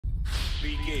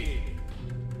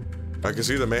I can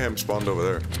see the mayhem spawned over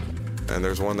there. And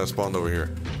there's one that spawned over here.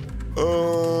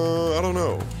 I don't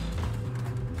know.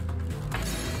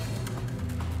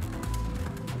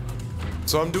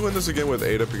 So I'm doing this again with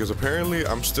Ada because apparently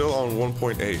I'm still on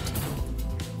 1.8.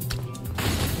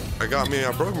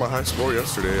 I broke my high score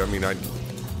yesterday. I mean, I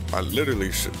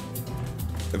literally should.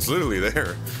 It's literally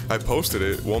there. I posted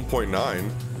it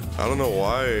 1.9. I don't know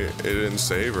why it didn't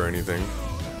save or anything.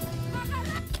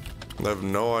 I have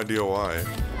no idea why.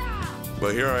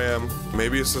 But here I am.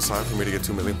 Maybe it's just time for me to get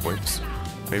 2 million points.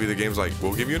 Maybe the game's like,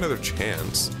 we'll give you another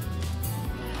chance.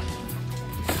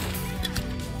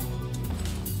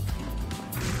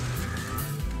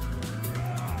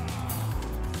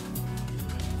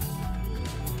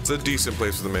 It's a decent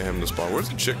place for the mayhem to spawn. Where's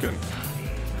the chicken?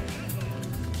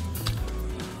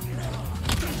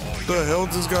 What the hell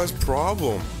is this guy's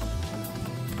problem?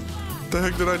 What the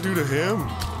heck did I do to him?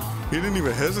 He didn't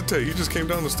even hesitate. He just came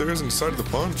down the stairs and decided to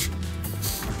punch.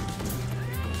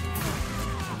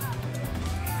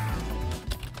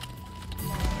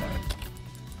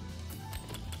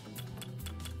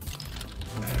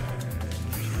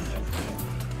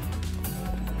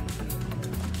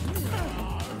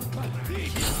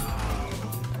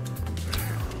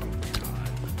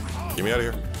 Get me out of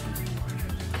here.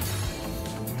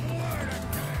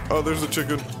 Oh, there's the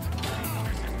chicken.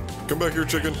 Come back here,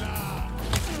 chicken.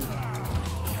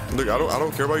 Look, I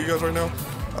don't care about you guys right now.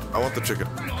 I want the chicken.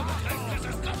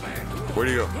 Where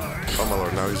do you go? Oh my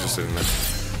lord, now he's just sitting there.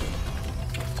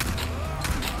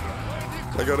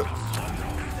 I got it.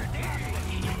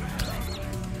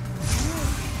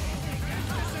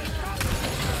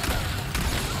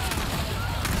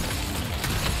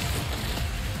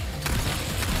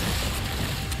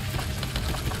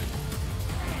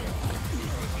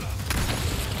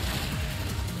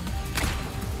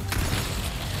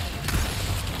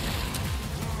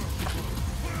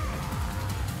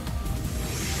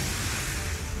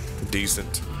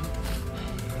 Decent.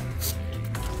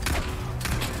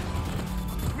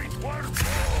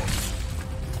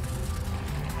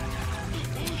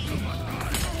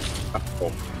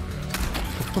 Oh.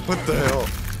 What the hell?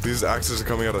 These axes are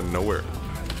coming out of nowhere.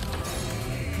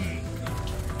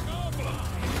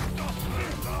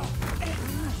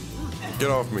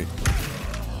 Get off me.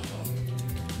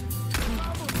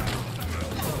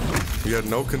 You had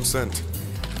no consent.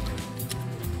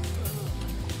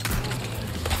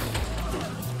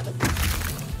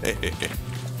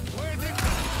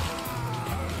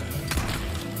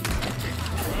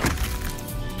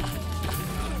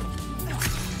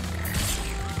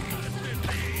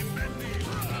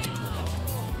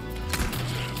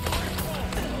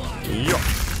 Yo.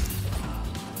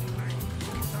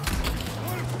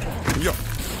 Yo.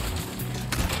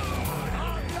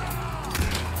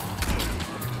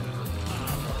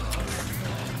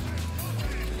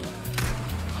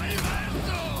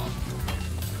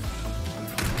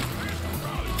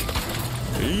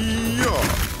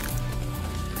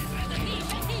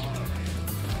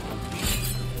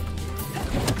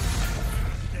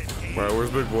 Alright,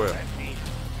 where's Big Boy at?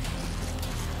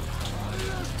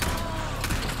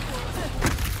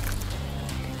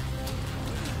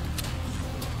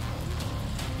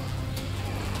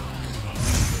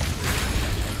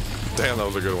 Damn, that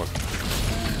was a good one.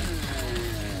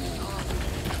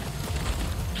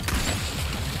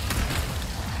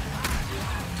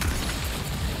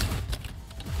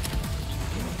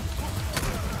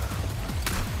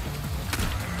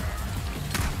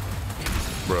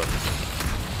 Bruh.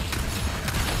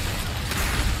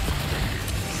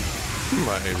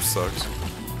 My aim sucks.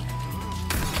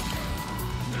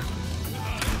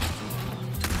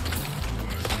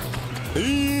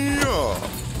 Yeah.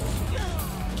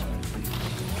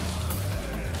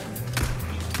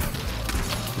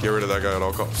 Get rid of that guy at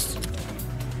all costs.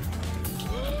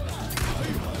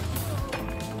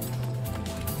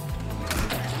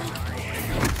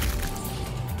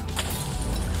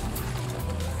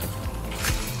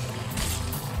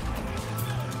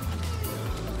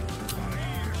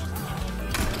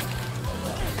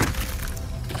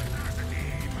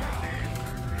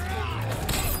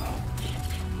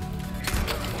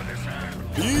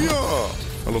 Yeah,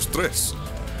 a los tres.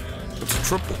 It's a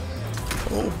triple.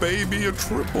 Oh baby, a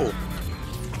triple.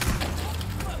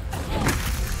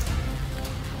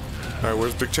 Alright,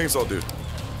 where's Big Chainsaw Dude?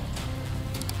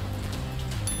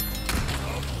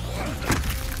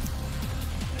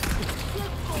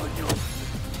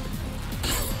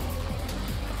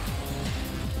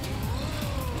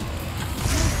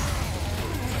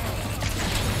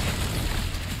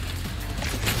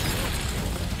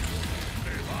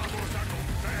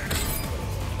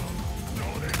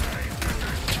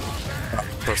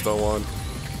 pressed L1.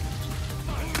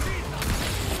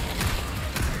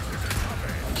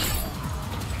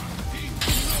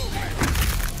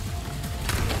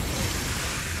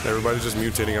 Everybody's just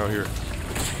mutating out here.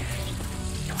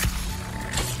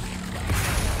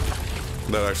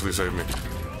 That actually saved me.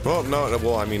 Well, no,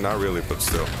 well, I mean, not really, but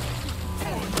still.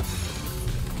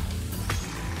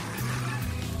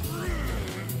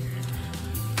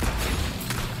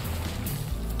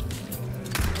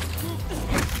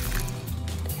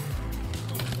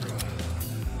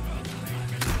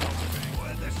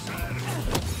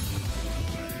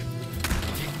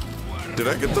 Did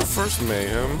I get the first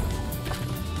mayhem?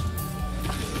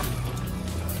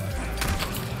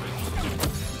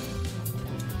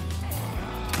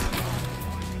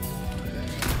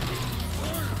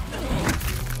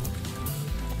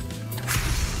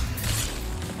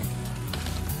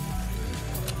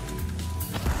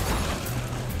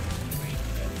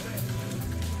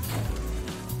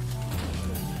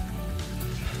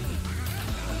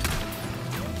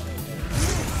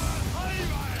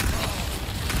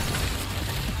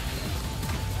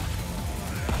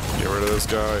 This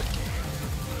guy.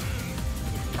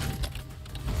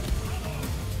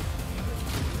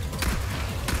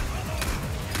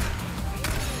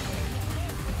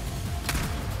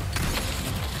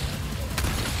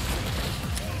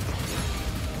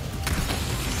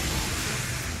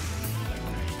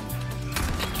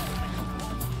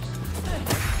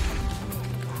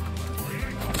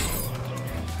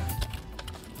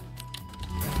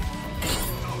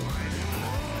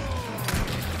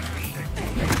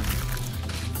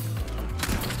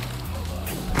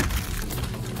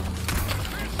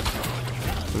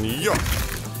 Yo!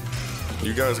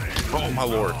 You guys, oh my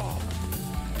lord.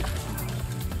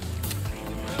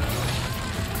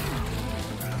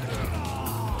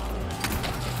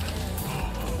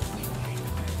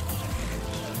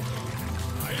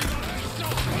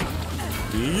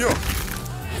 Yo!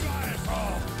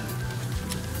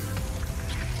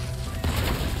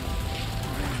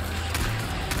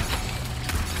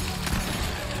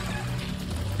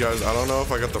 Guys, I don't know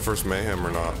if I got the first mayhem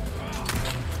or not.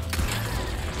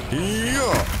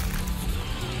 Yeah.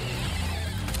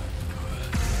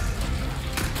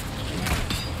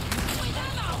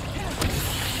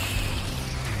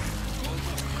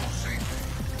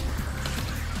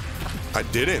 I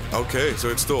didn't. Okay, so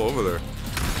it's still over there.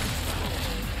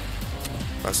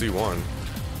 I see one.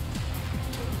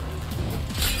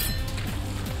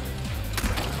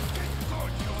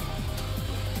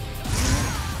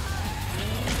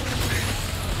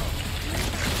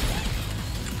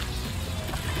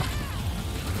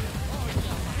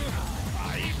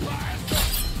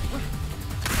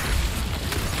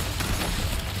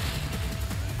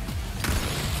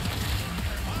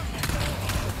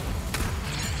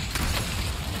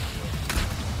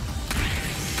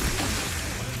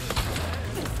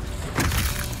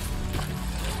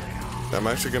 I'm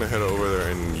actually gonna head over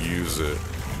there and use it.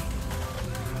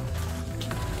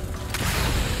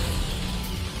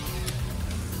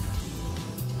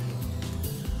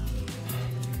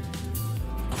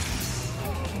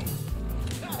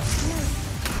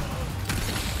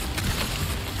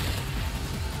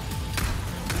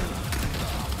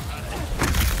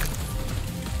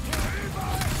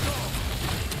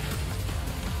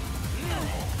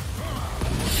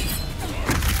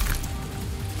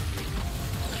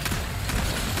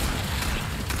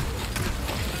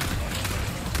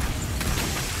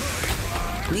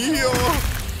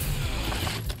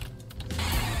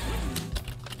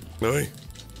 Really?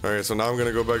 Alright, so now I'm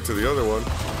gonna go back to the other one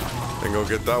and go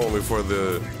get that one before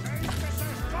the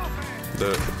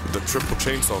triple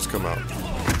chainsaws come out.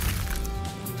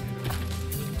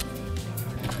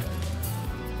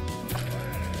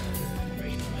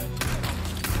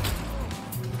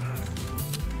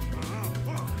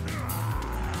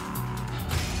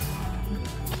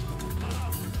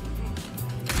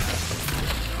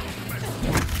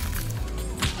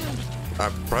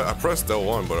 I pressed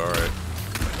L1, but alright.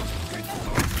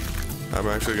 I'm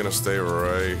actually gonna stay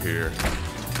right here.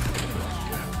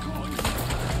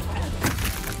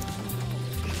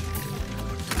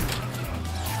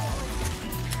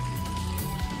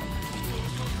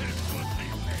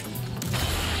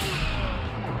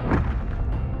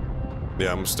 Yeah,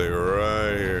 I'm gonna stay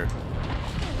right here.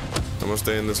 I'm gonna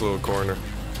stay in this little corner.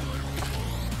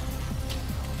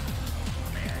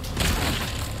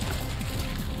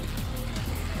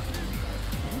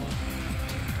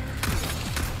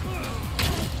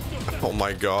 Oh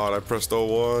my god, I pressed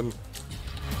O1.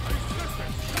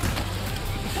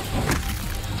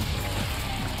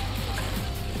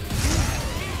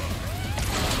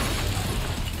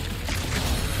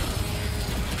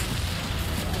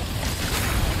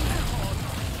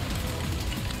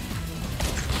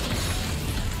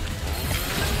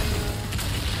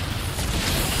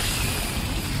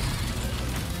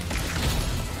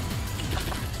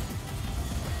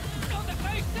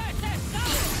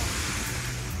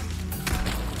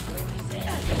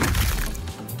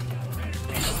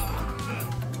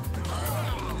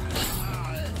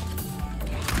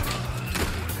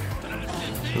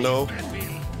 No.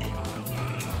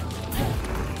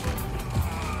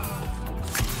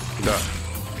 Nah.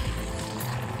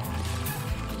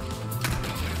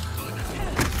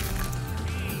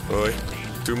 Oi,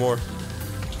 2 more.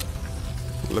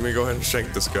 Let me go ahead and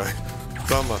shank this guy.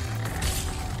 Tama.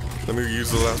 Let me use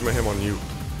the last mayhem on you.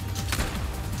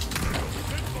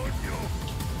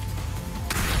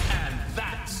 And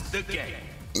that's the game.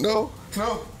 No,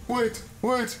 no, wait,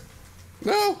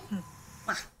 no.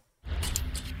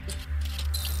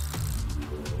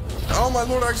 Oh my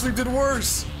lord, I actually did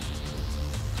worse.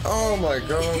 Oh my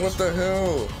god, what the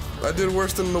hell? I did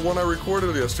worse than the one I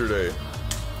recorded yesterday.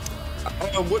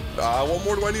 What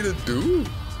more do I need to do?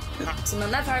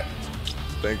 Maximum effort.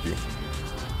 Thank you.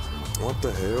 What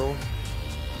the hell?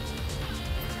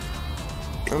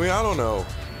 I mean, I don't know.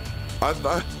 I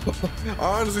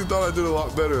honestly thought I did a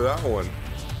lot better that one.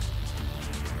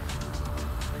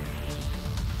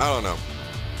 I don't know.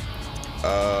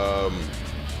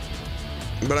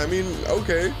 But I mean,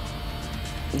 okay.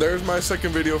 There's my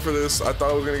second video for this. I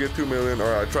thought I was gonna get 2 million,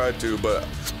 or I tried to, but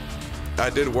I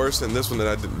did worse than this one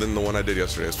than the one I did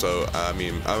yesterday. So I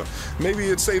mean, maybe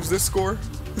it saves this score.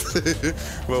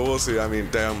 Well, we'll see. I mean,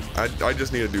 damn, I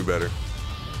just need to do better.